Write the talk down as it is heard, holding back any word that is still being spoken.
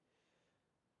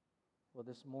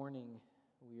Well, this morning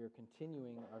we are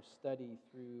continuing our study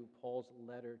through Paul's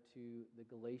letter to the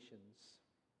Galatians.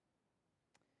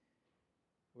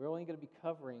 We're only going to be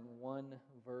covering one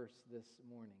verse this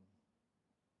morning.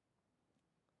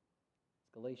 It's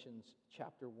Galatians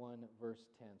chapter 1, verse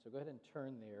 10. So go ahead and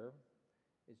turn there.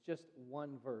 It's just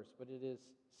one verse, but it is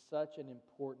such an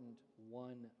important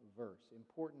one verse.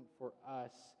 Important for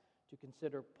us to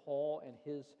consider Paul and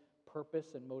his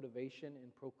purpose and motivation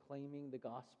in proclaiming the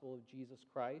gospel of Jesus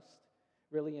Christ,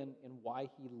 really in why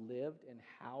he lived and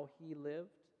how he lived,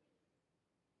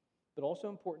 but also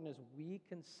important as we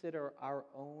consider our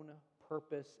own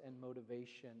purpose and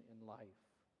motivation in life.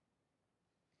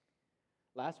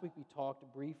 Last week we talked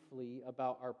briefly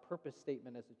about our purpose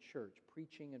statement as a church,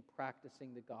 preaching and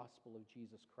practicing the gospel of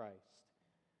Jesus Christ.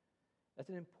 That's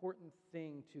an important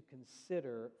thing to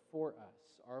consider for us.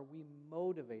 Are we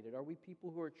motivated? Are we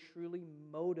people who are truly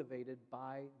motivated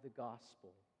by the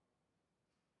gospel?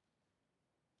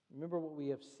 Remember what we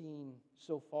have seen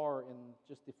so far in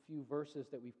just the few verses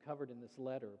that we've covered in this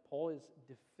letter. Paul is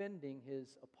defending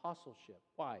his apostleship.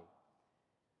 Why?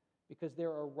 Because there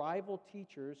are rival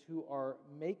teachers who are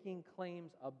making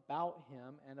claims about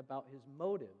him and about his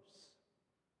motives.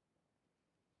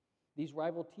 These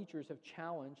rival teachers have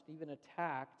challenged, even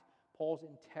attacked, Paul's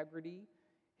integrity,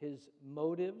 his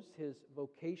motives, his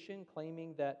vocation,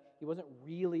 claiming that he wasn't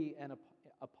really an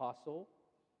apostle,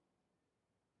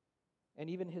 and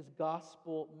even his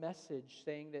gospel message,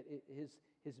 saying that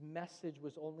his message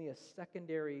was only a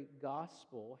secondary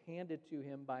gospel handed to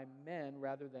him by men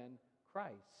rather than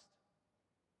Christ.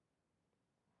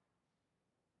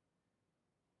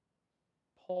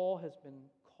 Paul has been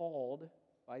called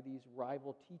by these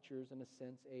rival teachers, in a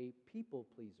sense, a people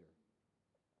pleaser.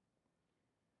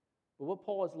 But what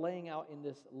Paul is laying out in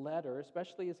this letter,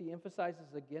 especially as he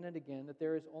emphasizes again and again that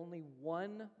there is only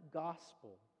one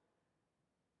gospel,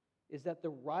 is that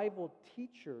the rival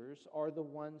teachers are the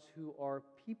ones who are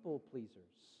people pleasers.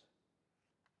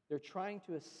 They're trying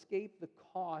to escape the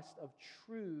cost of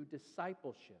true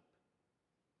discipleship.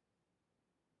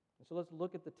 And so let's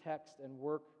look at the text and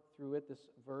work through it, this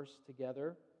verse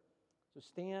together. So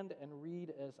stand and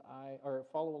read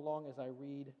follow along as I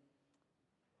read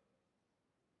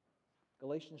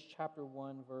Galatians chapter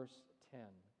 1, verse 10.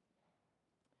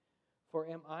 For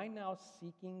am I now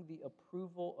seeking the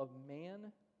approval of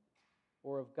man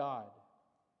or of God?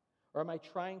 Or am I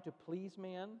trying to please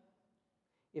man?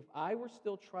 If I were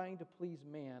still trying to please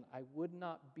man, I would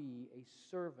not be a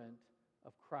servant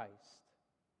of Christ.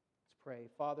 Let's pray.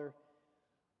 Father,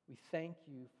 we thank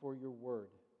you for your word.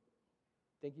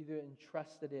 Thank you that you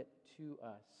entrusted it to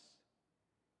us.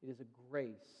 It is a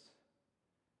grace.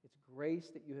 It's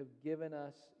grace that you have given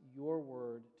us your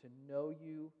word to know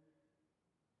you,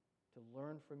 to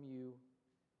learn from you,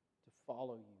 to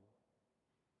follow you.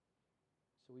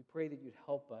 So we pray that you'd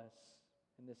help us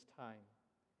in this time.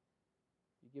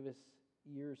 You give us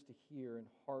ears to hear and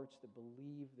hearts that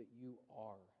believe that you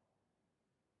are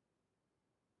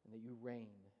and that you reign.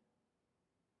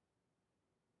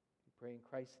 We pray in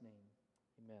Christ's name.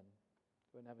 Amen.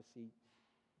 Go ahead and have a seat.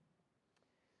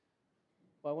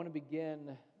 Well, I want to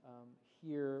begin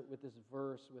here with this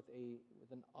verse with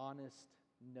an honest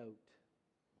note.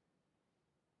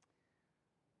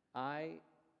 I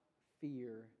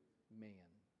fear man.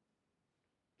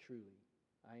 Truly.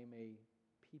 I am a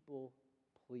people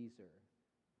pleaser.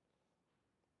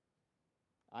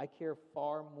 I care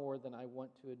far more than I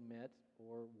want to admit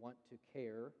or want to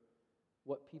care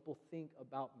what people think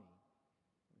about me.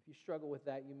 If you struggle with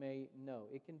that, you may know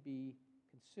it can be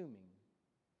consuming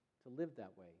to live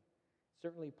that way. It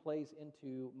certainly plays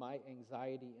into my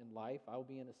anxiety in life. I'll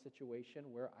be in a situation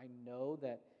where I know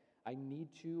that I need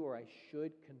to or I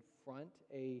should confront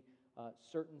a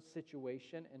certain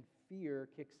situation, and fear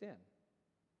kicks in.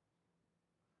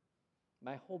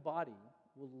 My whole body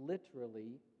will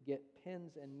literally get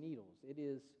pins and needles. It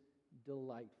is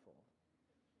delightful.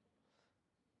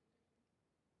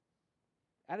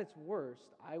 At its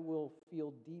worst, I will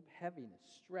feel deep heaviness,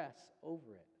 stress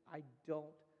over it. I don't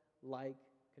like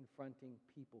confronting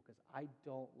people because I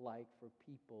don't like for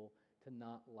people to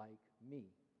not like me.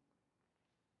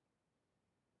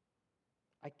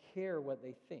 I care what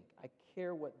they think. I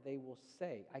care what they will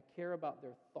say. I care about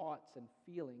their thoughts and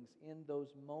feelings in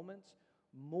those moments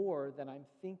more than I'm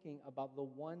thinking about the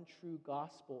one true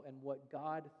gospel and what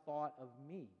God thought of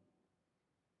me.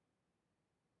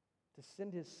 To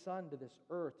send his son to this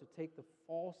earth to take the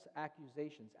false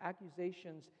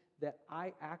accusations that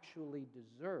I actually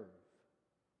deserve,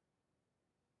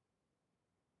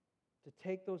 to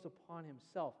take those upon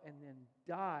himself and then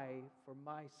die for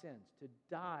my sins, to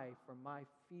die for my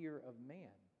fear of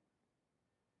man.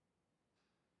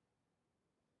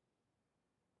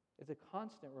 It's a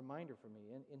constant reminder for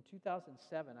me. In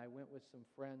 2007, I went with some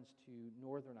friends to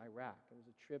northern Iraq. It was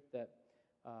a trip that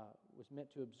was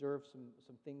meant to observe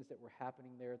some things that were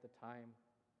happening there at the time,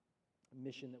 a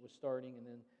mission that was starting, and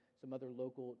then some other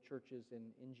local churches and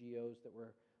NGOs that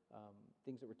were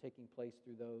things that were taking place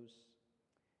through those.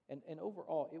 And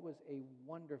overall, it was a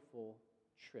wonderful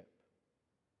trip.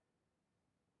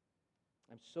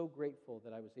 I'm so grateful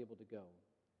that I was able to go.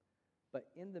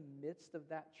 But in the midst of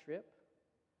that trip,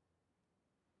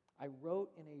 I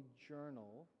wrote in a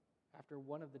journal after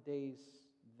one of the days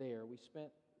there. We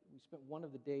spent one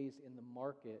of the days in the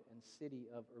market and city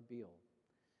of Erbil.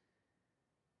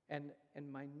 And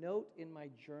my note in my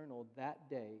journal that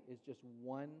day is just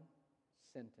one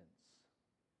sentence,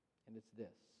 and it's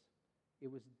this.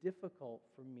 It was difficult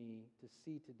for me to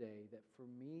see today that for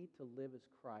me to live as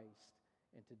Christ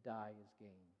and to die as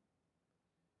gain.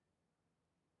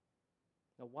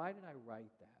 Now, why did I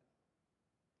write that?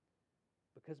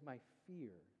 Because my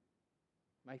fear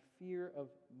of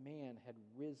man had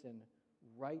risen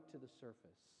right to the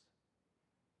surface.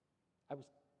 I was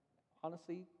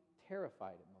honestly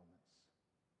terrified at moments.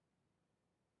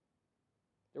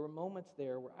 There were moments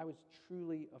there where I was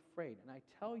truly afraid. And I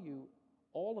tell you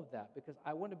all of that because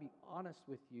I want to be honest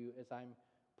with you as I'm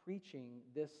preaching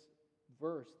this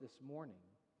verse this morning.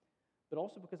 But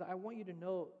also because I want you to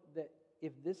know that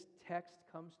if this text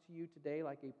comes to you today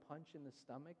like a punch in the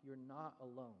stomach, you're not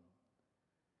alone.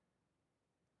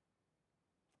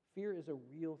 Fear is a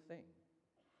real thing.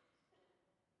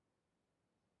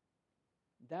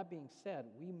 That being said,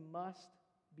 we must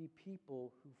be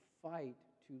people who fight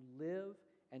to live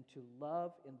and to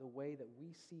love in the way that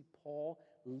we see Paul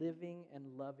living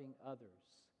and loving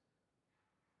others,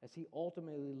 as he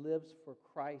ultimately lives for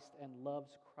Christ and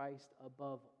loves Christ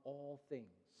above all things.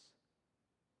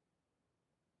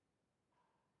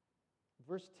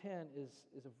 Verse 10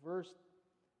 is a verse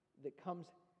that comes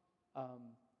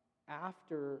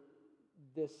after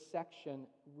this section,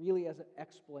 really as an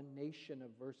explanation of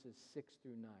verses 6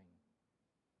 through 9.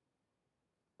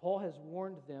 Paul has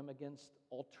warned them against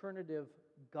alternative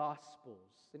gospels.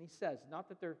 And he says, not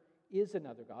that there is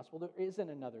another gospel, there isn't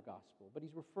another gospel, but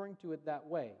he's referring to it that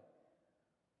way.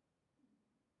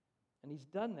 And he's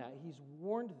done that. He's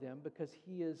warned them because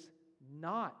he is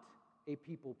not a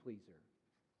people pleaser.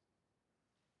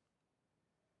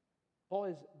 Paul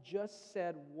has just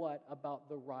said what about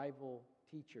the rival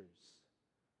teachers?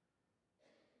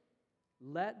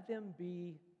 Let them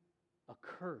be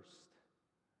accursed.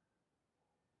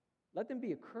 Let them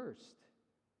be accursed.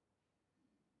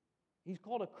 He's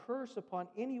called a curse upon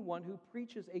anyone who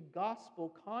preaches a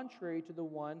gospel contrary to the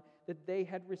one that they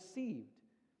had received.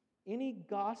 Any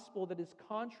gospel that is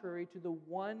contrary to the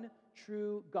one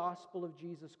true gospel of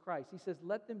Jesus Christ. He says,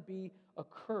 let them be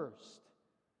accursed.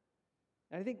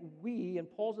 And I think we, and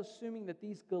Paul's assuming that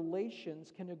these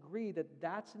Galatians can agree that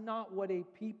that's not what a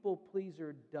people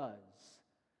pleaser does.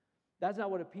 That's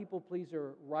not what a people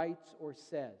pleaser writes or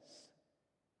says.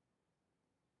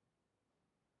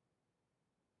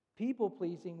 People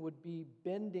pleasing would be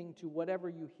bending to whatever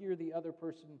you hear the other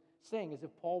person saying, as if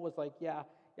Paul was like, yeah,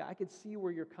 I could see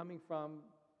where you're coming from.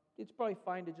 It's probably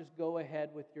fine to just go ahead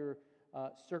with your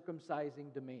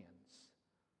circumcising demands.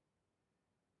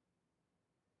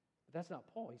 But that's not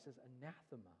Paul. He says,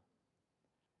 anathema.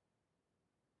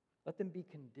 Let them be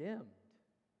condemned.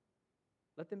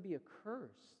 Let them be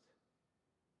accursed.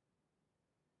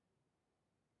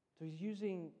 So he's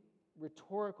using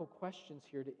rhetorical questions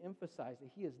here to emphasize that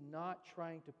he is not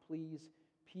trying to please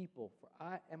people.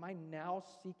 Am I now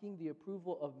seeking the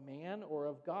approval of man or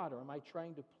of God, or am I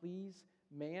trying to please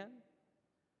man?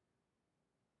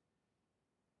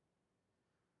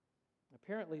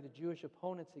 Apparently, the Jewish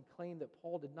opponents had claimed that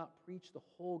Paul did not preach the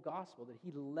whole gospel, that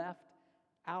he left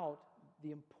out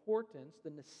the importance,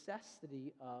 the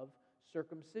necessity of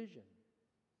circumcision.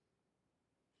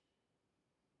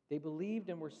 They believed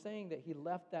and were saying that he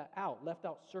left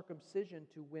out circumcision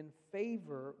to win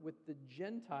favor with the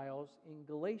Gentiles in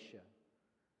Galatia.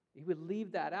 He would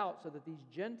leave that out so that these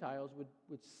Gentiles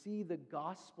would see the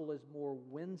gospel as more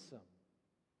winsome.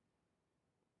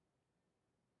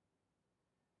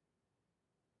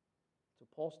 So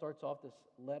Paul starts off this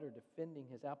letter defending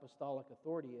his apostolic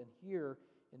authority, and here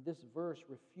in this verse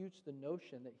refutes the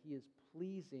notion that he is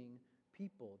pleasing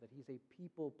people, that he's a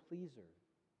people pleaser.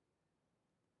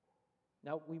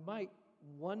 Now, we might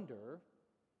wonder,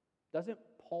 doesn't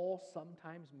Paul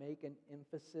sometimes make an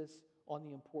emphasis on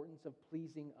the importance of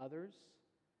pleasing others?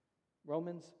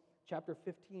 Romans chapter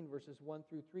 15, verses 1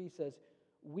 through 3 says,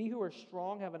 we who are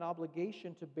strong have an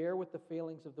obligation to bear with the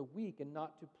failings of the weak and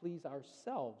not to please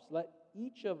ourselves. Let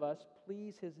each of us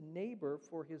please his neighbor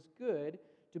for his good,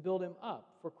 to build him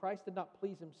up. For Christ did not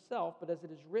please himself, but as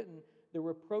it is written, the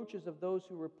reproaches of those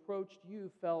who reproached you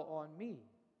fell on me.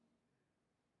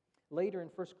 Later in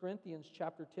 1 Corinthians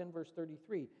chapter 10, verse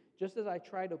 33, just as I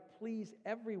try to please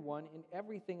everyone in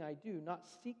everything I do, not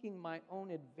seeking my own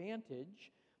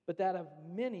advantage, but that of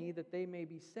many, that they may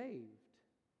be saved.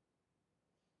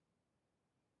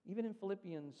 Even in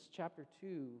Philippians chapter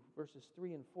 2, verses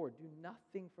 3 and 4, do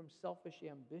nothing from selfish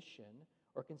ambition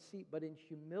or conceit, but in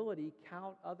humility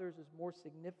count others as more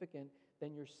significant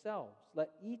than yourselves.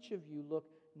 Let each of you look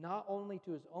not only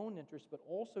to his own interests, but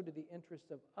also to the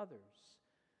interests of others.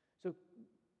 So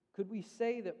could we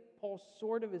say that Paul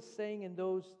sort of is saying in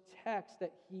those texts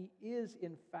that he is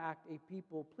in fact a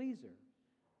people pleaser?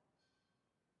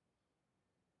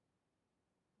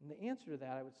 And the answer to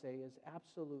that, I would say, is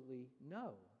absolutely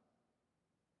no.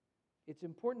 It's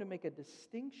important to make a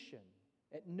distinction.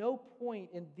 At no point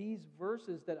in these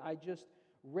verses that I just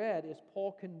read is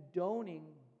Paul condoning,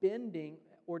 bending,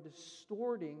 or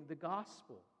distorting the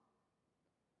gospel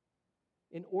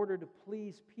in order to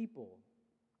please people.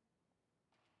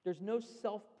 There's no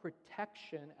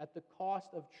self-protection at the cost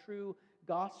of true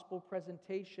gospel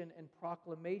presentation and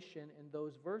proclamation in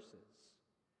those verses.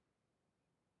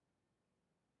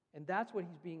 And that's what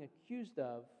he's being accused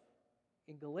of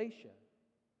in Galatia.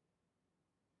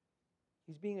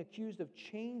 He's being accused of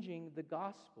changing the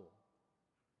gospel.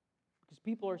 Because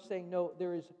people are saying, no,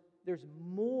 there's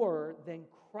more than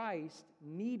Christ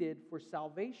needed for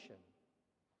salvation.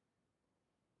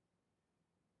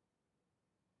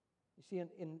 You see,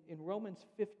 in Romans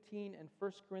 15 and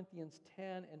 1 Corinthians 10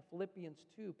 and Philippians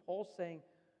 2, Paul's saying,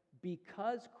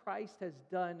 because Christ has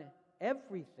done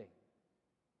everything,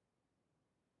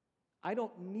 I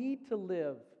don't need to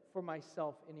live for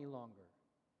myself any longer.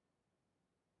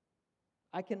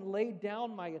 I can lay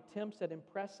down my attempts at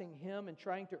impressing him and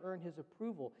trying to earn his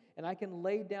approval, and I can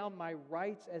lay down my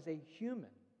rights as a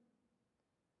human.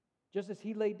 Just as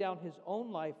he laid down his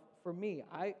own life for me.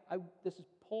 This is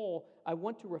Paul. I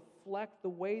want to reflect the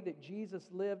way that Jesus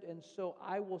lived, and so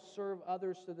I will serve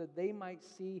others so that they might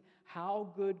see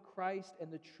how good Christ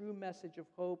and the true message of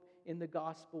hope in the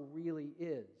gospel really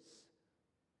is.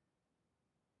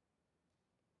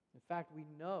 In fact, we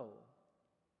know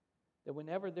that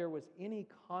whenever there was any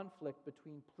conflict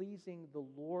between pleasing the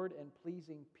Lord and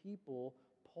pleasing people,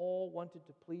 Paul wanted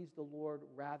to please the Lord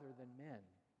rather than men.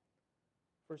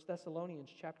 1 Thessalonians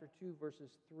chapter 2, verses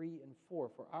 3 and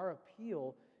 4. For our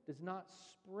appeal does not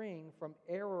spring from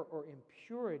error or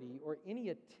impurity or any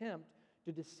attempt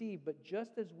to deceive, but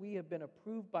just as we have been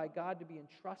approved by God to be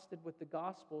entrusted with the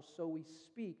gospel, so we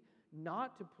speak,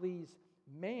 not to please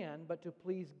man, but to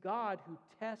please God who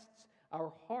tests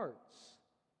our hearts.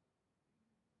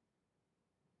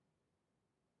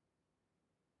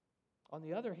 On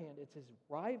the other hand, it's his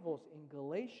rivals in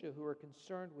Galatia who are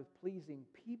concerned with pleasing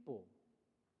people.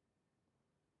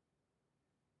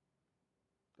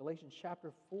 Galatians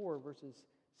chapter 4, verses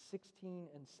 16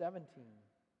 and 17.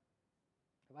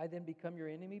 Have I then become your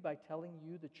enemy by telling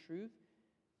you the truth?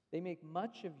 They make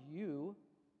much of you,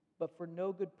 but for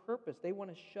no good purpose. They want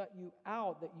to shut you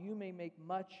out that you may make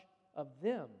much of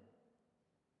them.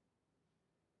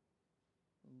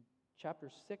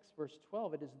 Chapter 6, verse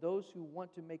 12, it is those who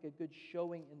want to make a good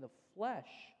showing in the flesh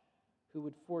who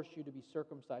would force you to be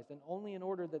circumcised, and only in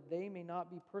order that they may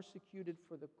not be persecuted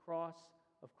for the cross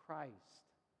of Christ.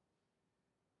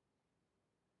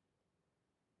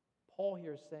 Paul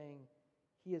here is saying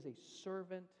he is a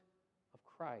servant of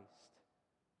Christ.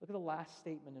 Look at the last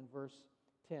statement in verse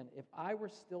 10. If I were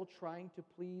still trying to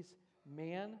please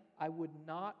man, I would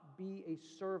not be a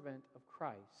servant of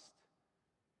Christ.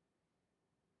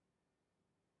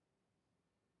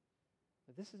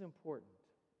 This is important.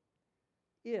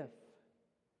 If,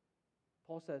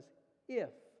 Paul says, if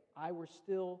I were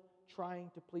still trying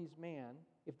to please man,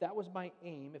 if that was my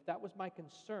aim, if that was my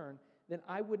concern, then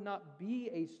I would not be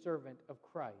a servant of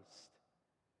Christ.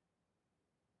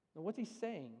 Now, what's he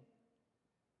saying?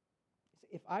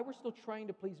 If I were still trying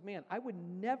to please man, I would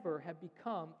never have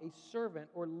become a servant,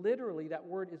 or literally that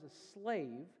word is a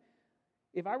slave.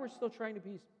 If I were still trying to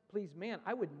please man,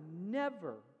 I would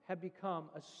never have become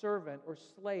a servant or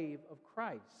slave of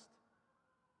Christ.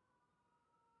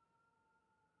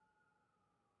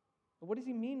 But what does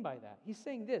he mean by that? He's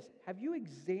saying this: have you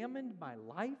examined my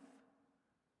life?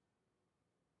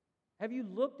 Have you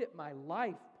looked at my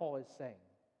life, Paul is saying,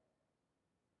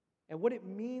 and what it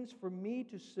means for me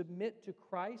to submit to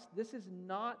Christ? This is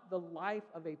not the life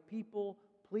of a people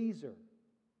pleaser.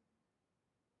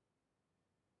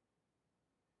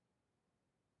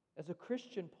 As a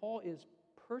Christian, Paul is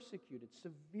persecuted,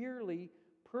 severely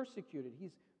persecuted.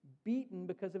 He's beaten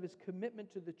because of his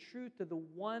commitment to the truth, to the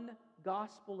one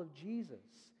gospel of Jesus.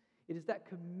 It is that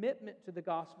commitment to the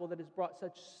gospel that has brought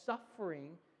such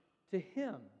suffering to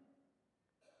him.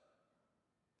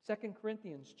 2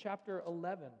 Corinthians chapter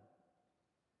 11,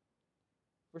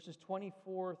 verses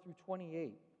 24 through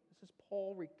 28. This is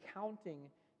Paul recounting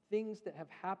things that have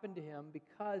happened to him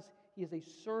because he is a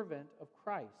servant of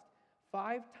Christ.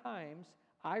 5 times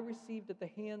I received at the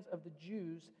hands of the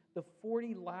Jews the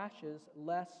 40 lashes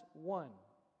less one.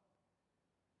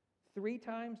 3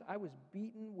 times I was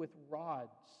beaten with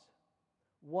rods.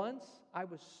 Once I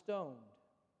was stoned.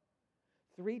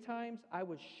 3 times I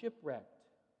was shipwrecked.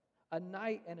 A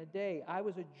night and a day I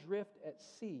was adrift at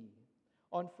sea,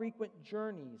 on frequent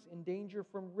journeys, in danger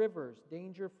from rivers,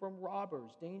 danger from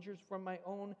robbers, dangers from my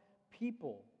own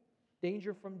people,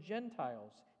 danger from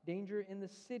Gentiles, danger in the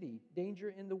city,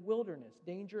 danger in the wilderness,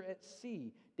 danger at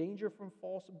sea, danger from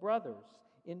false brothers,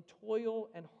 in toil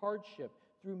and hardship,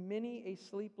 through many a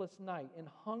sleepless night, in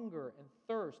hunger and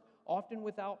thirst, often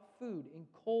without food, in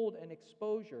cold and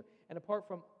exposure. And apart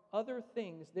from other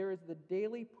things, there is the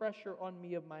daily pressure on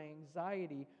me of my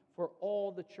anxiety for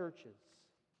all the churches.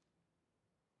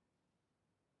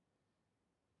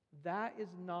 That is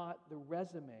not the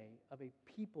resume of a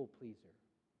people pleaser.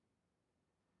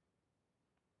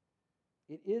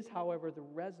 It is, however, the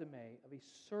resume of a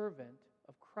servant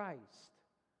of Christ.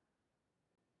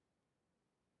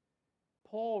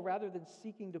 Paul, rather than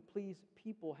seeking to please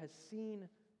people, has seen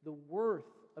the worth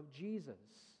of Jesus.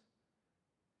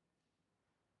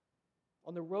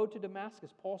 On the road to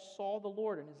Damascus, Paul saw the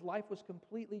Lord and his life was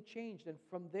completely changed. And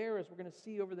from there, as we're going to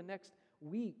see over the next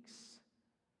weeks,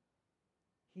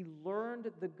 he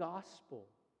learned the gospel.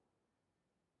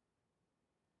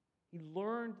 He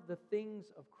learned the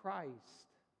things of Christ.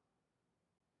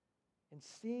 And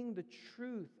seeing the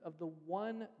truth of the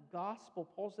one gospel,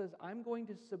 Paul says, I'm going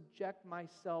to subject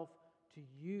myself to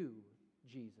you,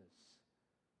 Jesus.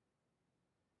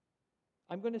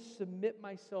 I'm going to submit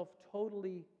myself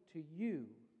totally to you.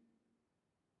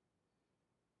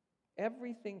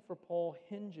 Everything for Paul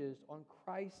hinges on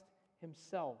Christ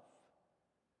himself.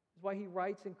 That's why he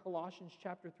writes in Colossians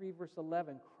chapter 3, verse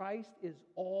 11, Christ is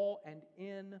all and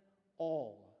in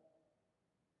all.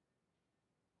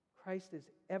 Christ is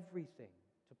everything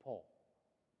to Paul.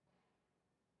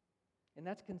 And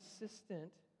that's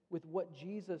consistent with what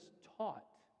Jesus taught.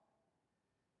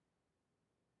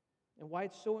 And why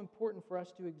it's so important for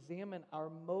us to examine our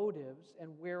motives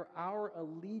and where our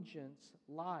allegiance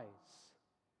lies.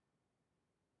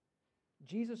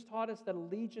 Jesus taught us that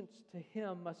allegiance to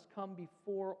him must come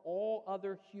before all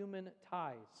other human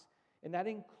ties. And that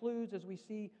includes, as we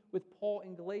see with Paul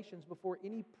in Galatians, before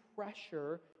any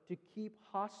pressure to keep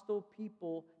hostile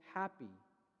people happy.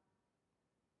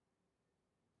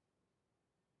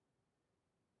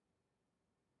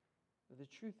 The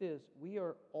truth is, we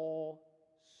are all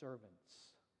servants,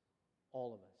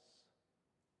 all of us.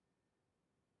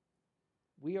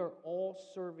 We are all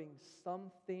serving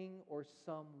something or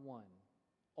someone,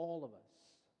 all of us.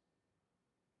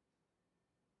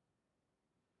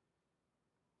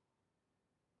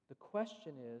 The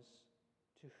question is,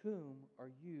 to whom are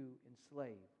you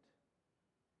enslaved?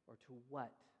 Or to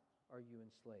what are you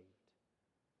enslaved?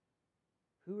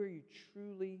 Who are you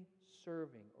truly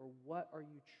serving? Or what are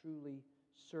you truly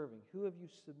serving? Who have you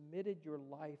submitted your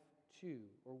life to?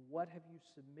 Or what have you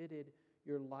submitted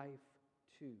your life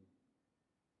to?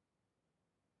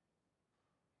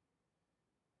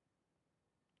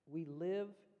 We live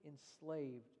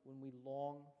enslaved when we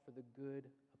long for the good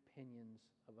opinions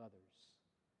of others.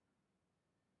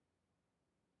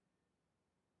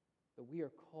 But we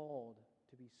are called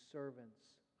to be servants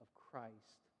of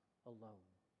Christ alone.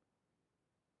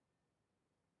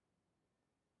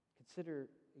 Consider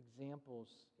examples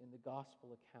in the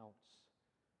gospel accounts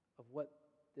of what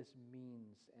this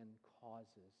means and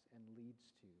causes and leads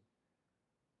to.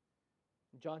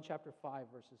 In John chapter 5,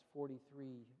 verses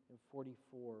 43 and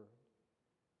 44,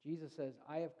 Jesus says,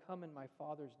 I have come in my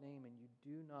Father's name, and you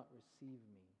do not receive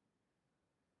me.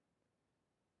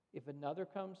 If another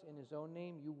comes in his own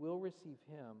name, you will receive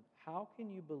him. How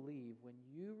can you believe when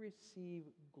you receive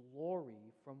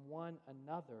glory from one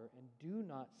another and do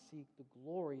not seek the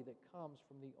glory that comes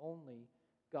from the only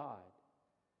God?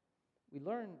 We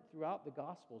learn throughout the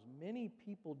Gospels, many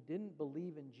people didn't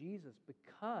believe in Jesus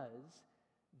because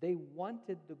they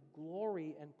wanted the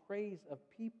glory and praise of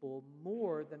people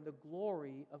more than the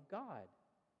glory of God.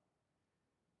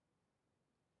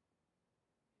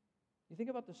 You think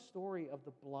about the story of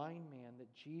the blind man that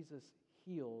Jesus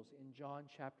heals in John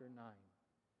chapter 9.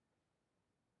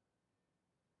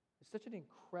 such an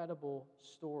incredible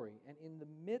story. And in the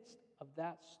midst of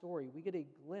that story, we get a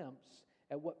glimpse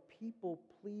at what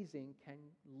people-pleasing can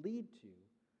lead to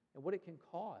and what it can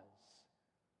cause.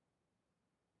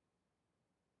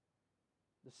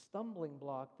 The stumbling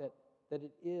block that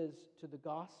it is to the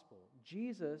gospel.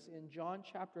 Jesus, in John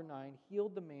chapter 9,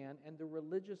 healed the man, and the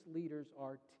religious leaders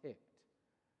are ticked.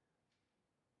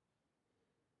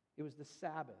 It was the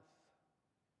Sabbath,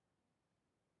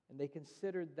 and they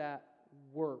considered that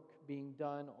work being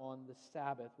done on the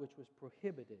Sabbath, which was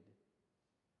prohibited.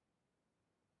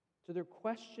 So they're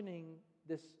questioning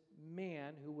this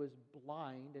man who was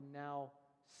blind and now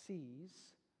sees.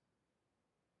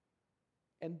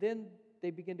 And then they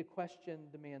begin to question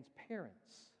the man's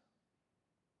parents.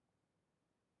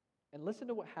 And listen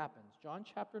to what happens. John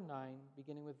chapter 9,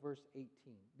 beginning with verse 18.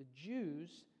 The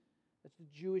Jews, that's the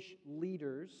Jewish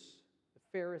leaders, the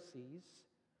Pharisees,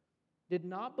 did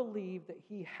not believe that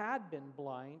he had been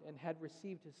blind and had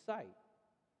received his sight,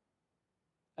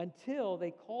 until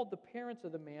they called the parents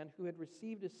of the man who had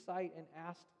received his sight and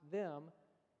asked them,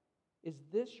 "Is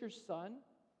this your son,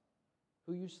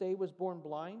 who you say was born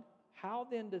blind? How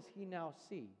then does he now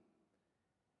see?"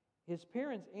 His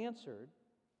parents answered,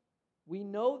 "We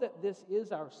know that this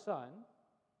is our son,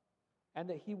 and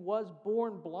that he was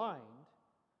born blind,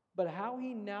 but how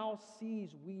he now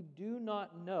sees we do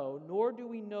not know, nor do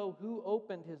we know who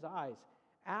opened his eyes.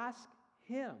 Ask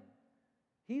him.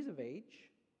 He's of age.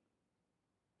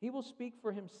 He will speak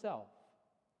for himself."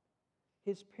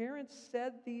 His parents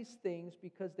said these things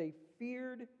because they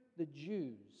feared the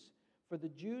Jews. For the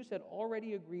Jews had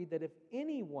already agreed that if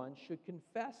anyone should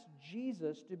confess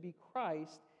Jesus to be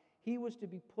Christ, he was to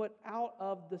be put out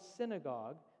of the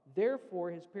synagogue. Therefore,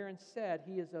 his parents said,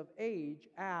 "He is of age,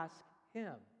 ask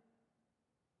him."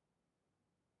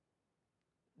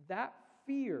 That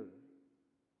fear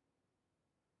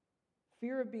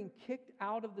of being kicked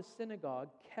out of the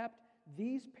synagogue, kept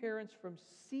these parents from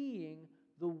seeing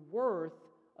the worth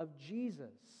of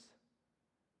Jesus.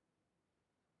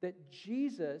 That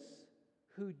Jesus,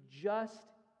 who just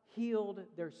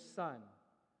healed their son,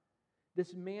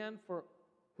 this man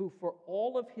who for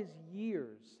all of his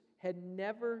years had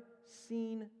never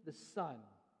seen the sun,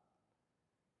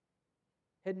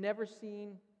 had never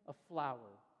seen a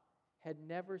flower, had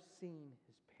never seen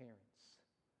his parents.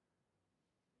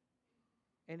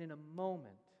 And in a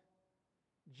moment,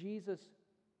 Jesus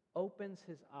opens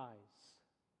his eyes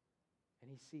and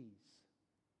he sees.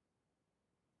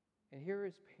 And here are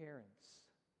his parents,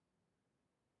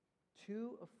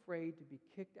 too afraid to be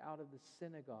kicked out of the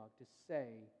synagogue to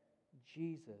say,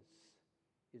 "Jesus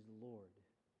is Lord."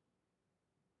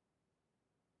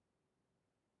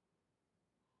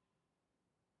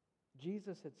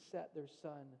 Jesus had set their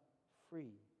son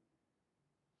free,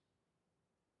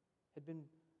 had been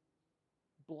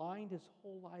blind his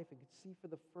whole life and could see for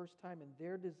the first time, and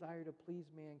their desire to please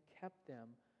man kept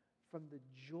them from the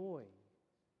joy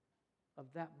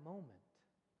of that moment.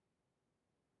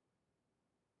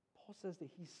 Paul says that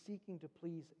he's seeking to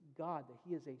please God, that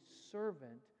he is a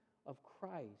servant of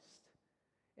Christ.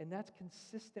 And that's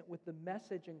consistent with the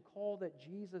message and call that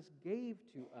Jesus gave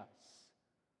to us.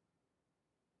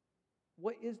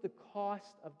 What is the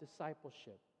cost of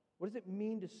discipleship? What does it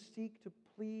mean to seek to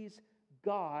please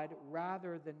God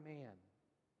rather than man?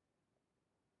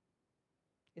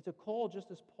 It's a call, just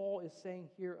as Paul is saying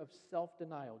here, of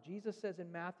self-denial. Jesus says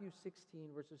in Matthew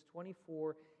 16, verses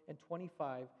 24 and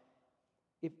 25,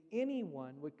 "If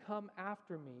anyone would come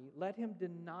after me, let him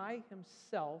deny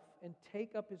himself and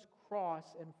take up his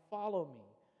cross and follow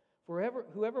me. For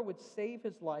whoever would save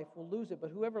his life will lose it,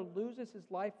 but whoever loses his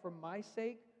life for my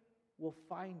sake will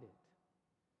find it."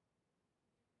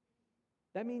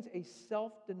 That means a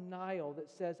self-denial that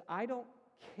says, I don't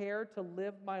care to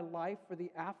live my life for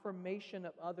the affirmation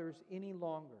of others any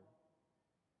longer.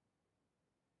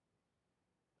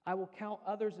 I will count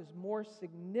others as more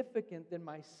significant than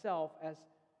myself, as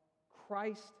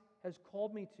Christ has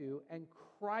called me to, and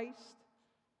Christ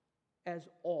as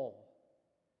all.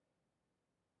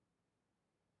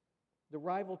 The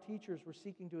rival teachers were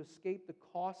seeking to escape the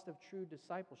cost of true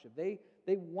discipleship.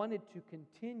 They wanted to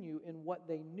continue in what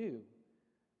they knew.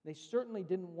 They certainly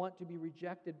didn't want to be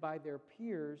rejected by their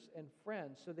peers and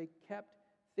friends, so they kept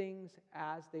things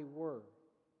as they were.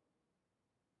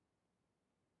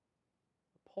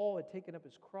 Paul had taken up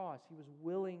his cross. He was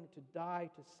willing to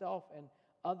die to self and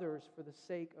others for the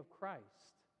sake of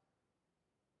Christ,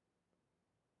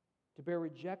 to bear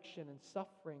rejection and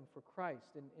suffering for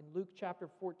Christ. In Luke chapter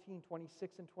 14,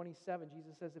 26 and 27,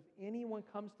 Jesus says, "If anyone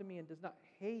comes to me and does not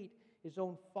hate his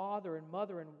own father and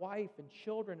mother and wife and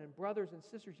children and brothers and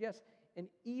sisters, yes, and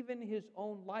even his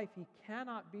own life, he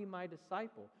cannot be my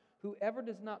disciple. Whoever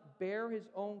does not bear his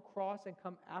own cross and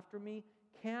come after me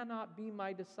cannot be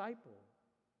my disciple.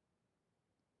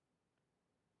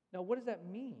 Now, what does that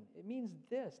mean? It means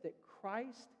this, that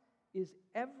Christ is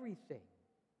everything.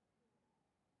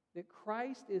 That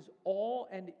Christ is all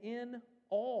and in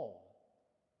all.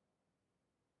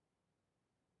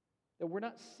 That we're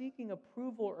not seeking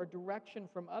approval or direction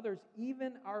from others,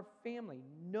 even our family.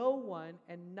 No one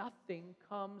and nothing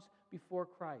comes before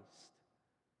Christ.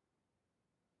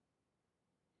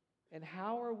 And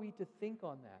how are we to think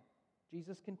on that?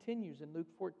 Jesus continues in Luke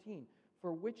 14.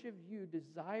 For which of you,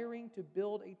 desiring to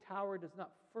build a tower, does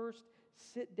not first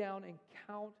sit down and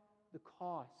count the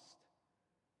cost,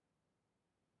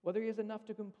 whether he has enough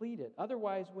to complete it?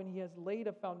 Otherwise, when he has laid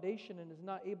a foundation and is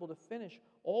not able to finish,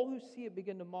 all who see it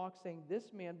begin to mock, saying,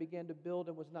 this man began to build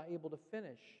and was not able to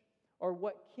finish. Or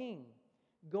what king,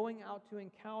 going out to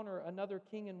encounter another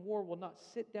king in war, will not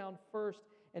sit down first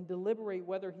and deliberate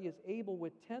whether he is able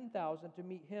with 10,000 to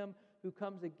meet him who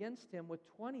comes against him with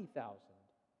 20,000?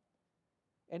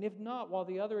 And if not, while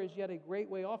the other is yet a great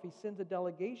way off, he sends a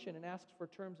delegation and asks for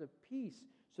terms of peace.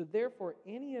 So therefore,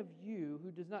 any of you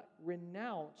who does not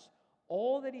renounce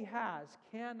all that he has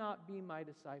cannot be my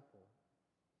disciple.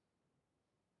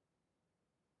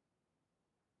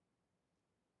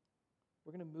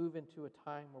 We're going to move into a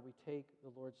time where we take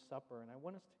the Lord's Supper, and I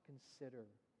want us to consider.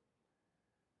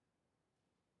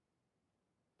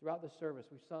 Throughout the service,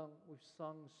 we've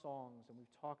sung songs, and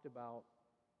we've talked about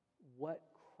what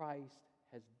Christ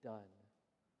has done,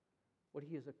 what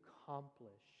he has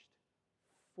accomplished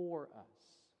for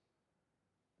us.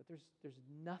 But there's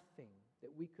nothing that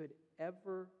we could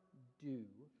ever do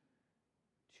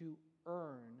to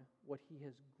earn what he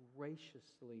has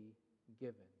graciously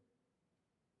given.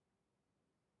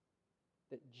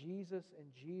 That Jesus and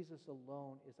Jesus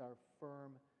alone is our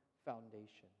firm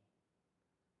foundation.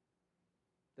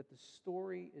 That the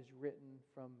story is written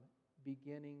from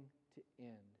beginning to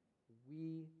end.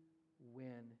 We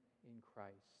win in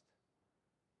Christ.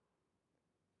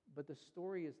 But the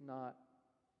story is not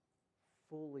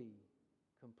fully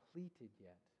completed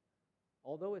yet.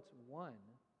 Although it's won,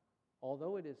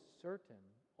 although it is certain,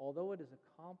 although it is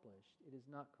accomplished, it is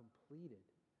not completed.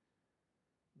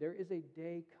 There is a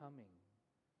day coming,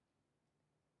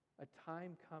 a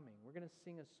time coming. We're going to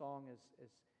sing a song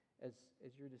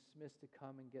as you're dismissed to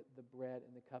come and get the bread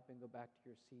and the cup and go back to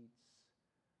your seats.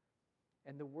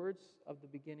 And the words of the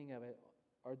beginning of it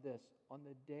are this: on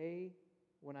the day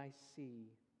when I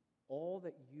see all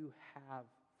that you have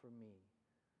for me,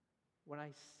 when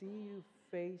I see you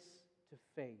face to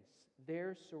face,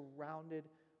 there surrounded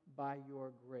by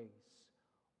your grace,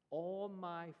 all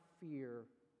my fear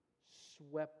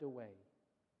swept away.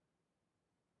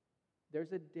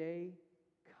 There's a day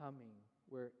coming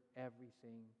where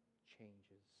everything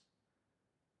changes.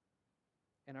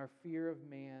 And our fear of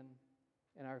man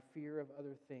and our fear of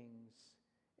other things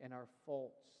and our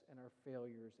faults and our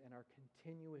failures and our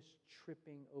continuous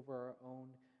tripping over our own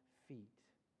feet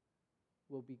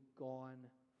will be gone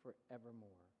forevermore.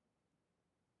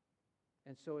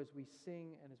 And so as we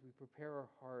sing and as we prepare our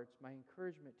hearts, my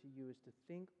encouragement to you is to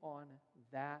think on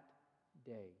that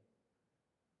day,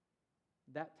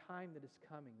 that time that is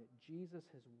coming, that Jesus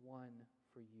has won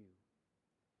for you,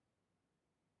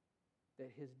 that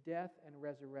his death and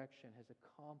resurrection has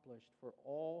accomplished for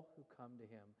all who come to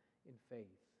him in faith.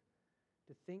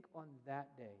 To think on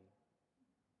that day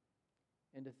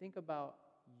and to think about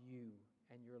you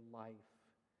and your life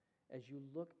as you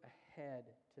look ahead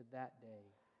to that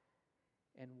day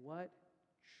and what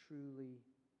truly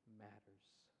matters.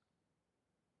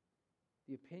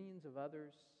 The opinions of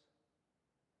others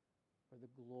or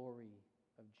the glory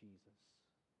of Jesus.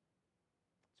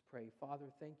 Let's pray. Father,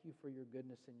 thank you for your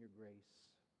goodness and your grace.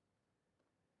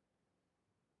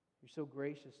 You're so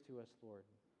gracious to us, Lord.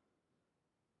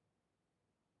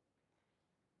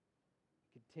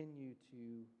 Continue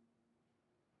to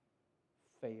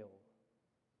fail.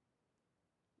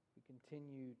 We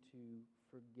continue to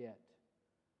forget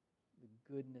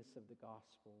the goodness of the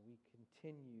gospel. We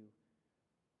continue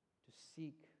to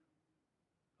seek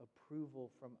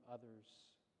approval from others.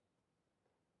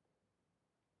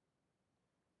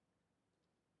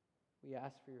 We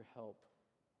ask for your help.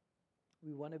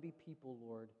 We want to be people,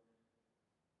 Lord,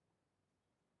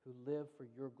 who live for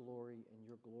your glory and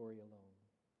your glory alone.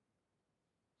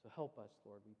 So help us,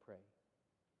 Lord, we pray.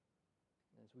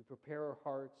 As we prepare our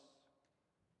hearts,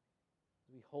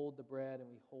 as we hold the bread and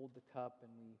we hold the cup and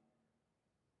we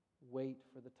wait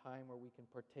for the time where we can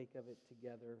partake of it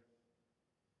together,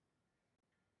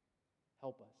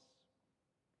 help us.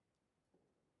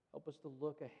 Help us to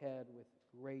look ahead with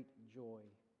great joy,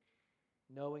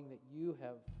 knowing that you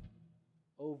have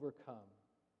overcome,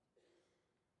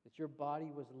 that your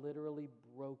body was literally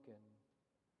broken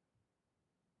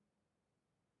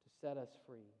to set us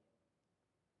free,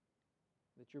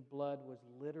 that your blood was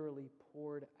literally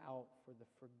poured out for the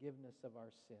forgiveness of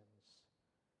our sins.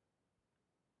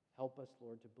 Help us,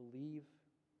 Lord, to believe.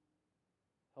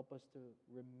 Help us to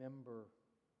remember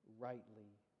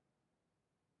rightly.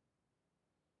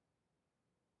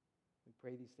 We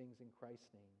pray these things in Christ's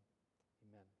name.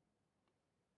 Amen.